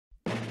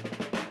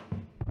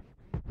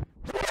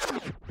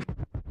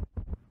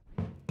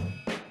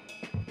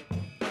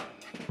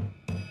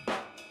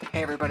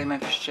Hey everybody,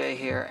 fg-20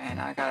 here, and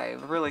I got a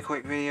really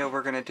quick video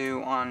we're going to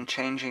do on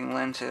changing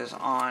lenses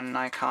on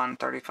Nikon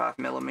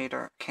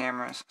 35mm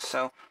cameras.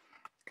 So,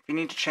 if you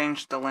need to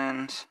change the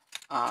lens,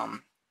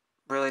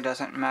 really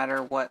doesn't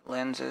matter what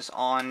lens is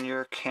on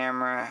your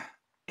camera.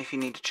 If you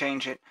need to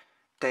change it,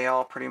 they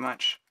all pretty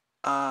much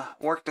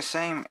work the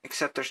same,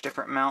 except there's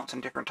different mounts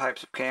and different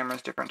types of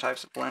cameras, different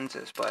types of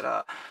lenses.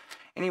 But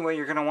anyway,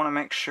 you're going to want to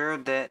make sure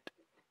that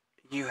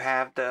you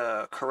have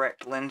the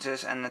correct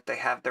lenses and that they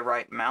have the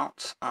right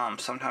mounts.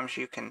 Sometimes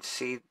you can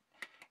see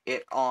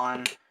it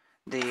on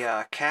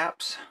the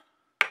caps.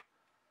 I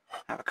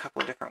have a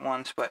couple of different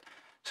ones, but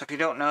so if you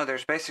don't know,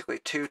 there's basically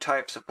two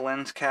types of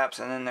lens caps,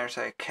 and then there's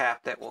a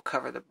cap that will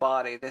cover the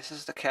body. This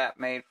is the cap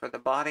made for the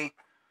body.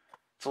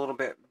 It's a little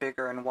bit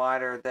bigger and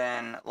wider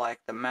than like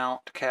the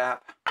mount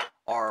cap,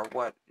 or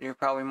what you're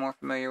probably more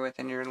familiar with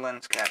in your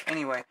lens cap.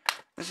 Anyway,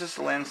 this is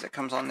the lens that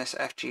comes on this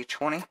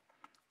fg-20.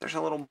 There's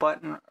a little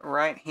button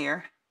right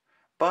here,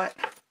 but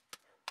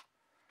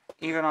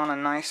even on a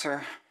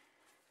nicer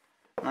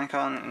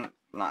Nikon,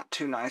 not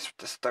too nice with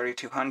this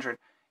 3200,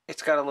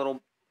 it's got a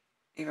little,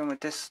 even with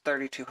this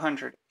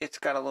 3200, it's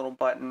got a little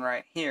button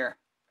right here.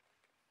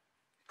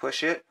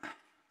 Push it,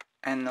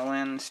 and the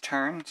lens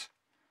turns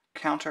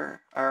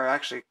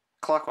actually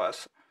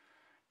clockwise.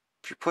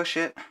 If you push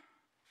it,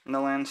 and the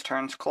lens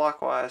turns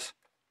clockwise,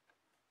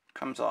 it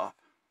comes off.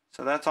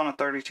 So that's on a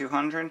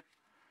 3200.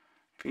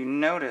 If you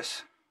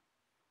notice,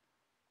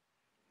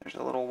 there's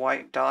a little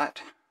white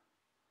dot.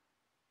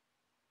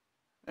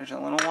 There's a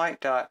little white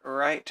dot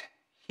right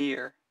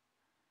here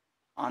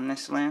on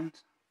this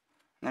lens.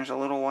 And there's a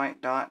little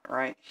white dot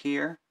right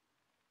here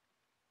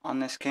on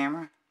this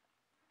camera.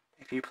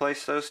 If you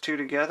place those two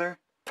together,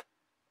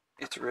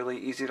 it's really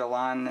easy to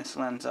line this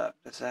lens up.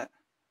 Does that?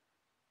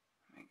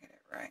 Let me get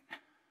it right.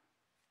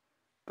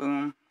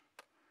 Boom.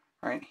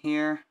 Right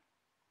here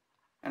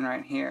and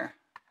right here.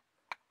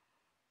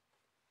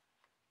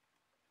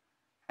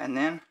 And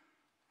then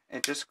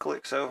it just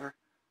clicks over.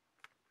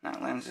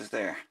 That lens is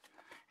there.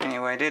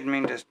 Anyway, I didn't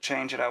mean to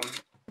change it. I'm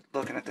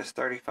looking at this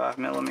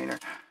 35mm.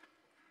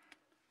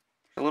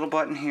 A little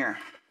button here.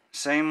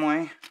 Same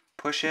way,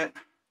 push it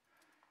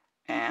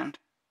and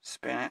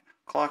spin it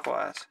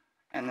clockwise,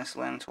 and this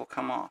lens will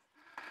come off.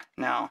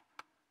 Now,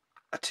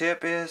 a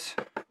tip is,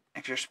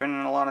 if you're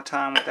spending a lot of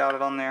time without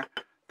it on there,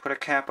 put a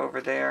cap over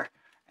there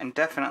and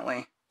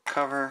definitely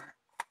cover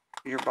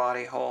your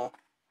body hole.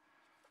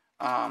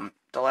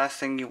 The last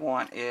thing you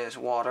want is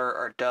water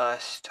or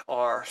dust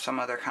or some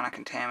other kind of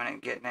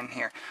contaminant getting in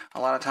here. A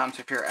lot of times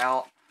if you're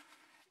out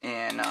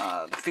in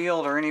the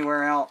field or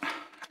anywhere out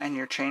and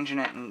you're changing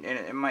it and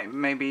it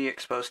may be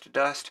exposed to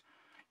dust,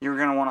 you're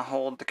going to want to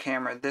hold the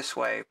camera this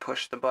way,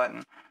 push the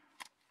button,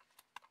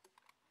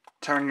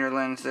 turn your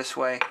lens this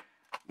way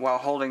while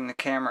holding the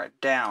camera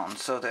down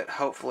so that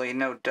hopefully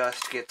no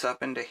dust gets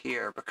up into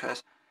here,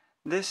 because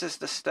this is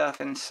the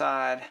stuff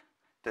inside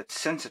that's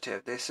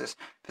sensitive. This is,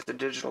 if it's a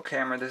digital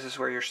camera, this is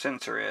where your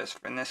sensor is.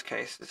 In this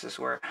case, this is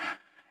where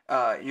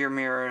your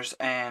mirrors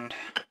and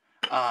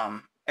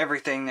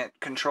everything that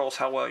controls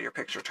how well your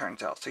picture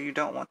turns out. So you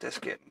don't want this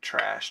getting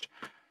trashed.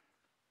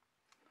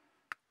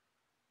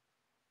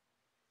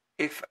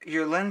 If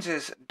your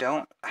lenses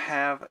don't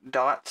have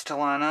dots to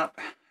line up,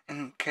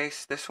 in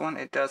case this one,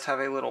 it does have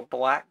a little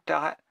black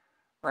dot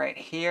right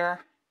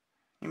here.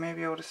 You may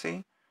be able to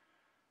see.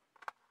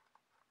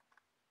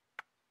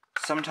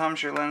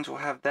 Sometimes your lens will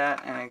have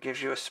that and it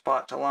gives you a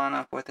spot to line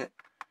up with it.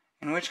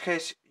 In which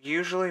case,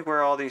 usually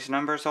where all these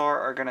numbers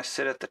are going to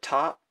sit at the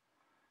top.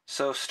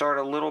 So start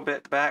a little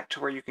bit back to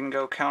where you can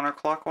go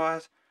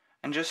counterclockwise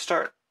and just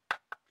start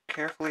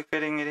carefully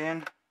fitting it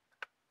in.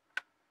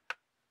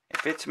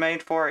 If it's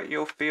made for it,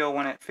 you'll feel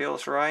when it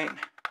feels right.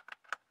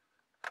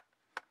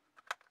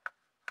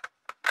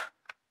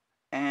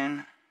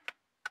 And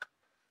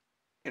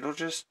it'll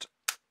just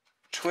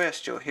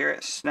twist. You'll hear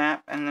it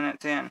snap and then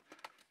it's in.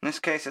 In this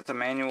case, it's a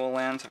manual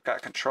lens. I've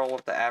got control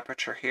of the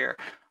aperture here.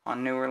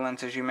 On newer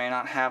lenses, you may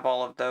not have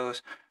all of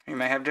those. You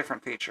may have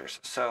different features.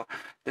 So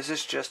this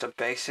is just a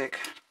basic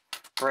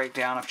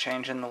breakdown of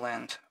changing the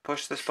lens.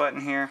 Push this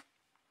button here,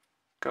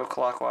 go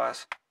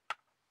clockwise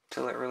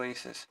till it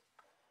releases.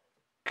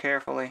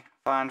 Carefully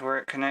find where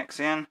it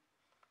connects in.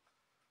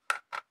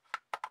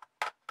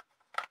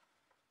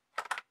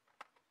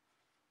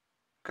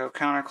 Go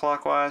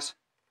counterclockwise,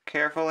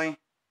 carefully,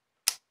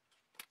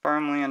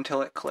 firmly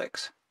until it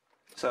clicks.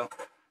 So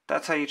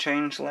that's how you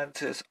change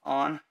lenses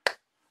on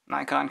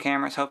Nikon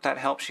cameras. Hope that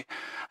helps you.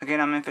 Again,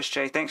 I'm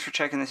fg-20. Thanks for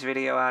checking this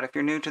video out. If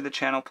you're new to the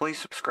channel, please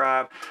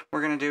subscribe.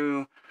 We're going to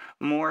do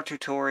more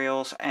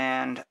tutorials,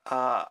 and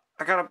I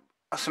got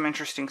some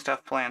interesting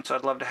stuff planned, so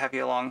I'd love to have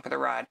you along for the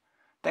ride.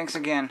 Thanks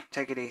again.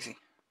 Take it easy.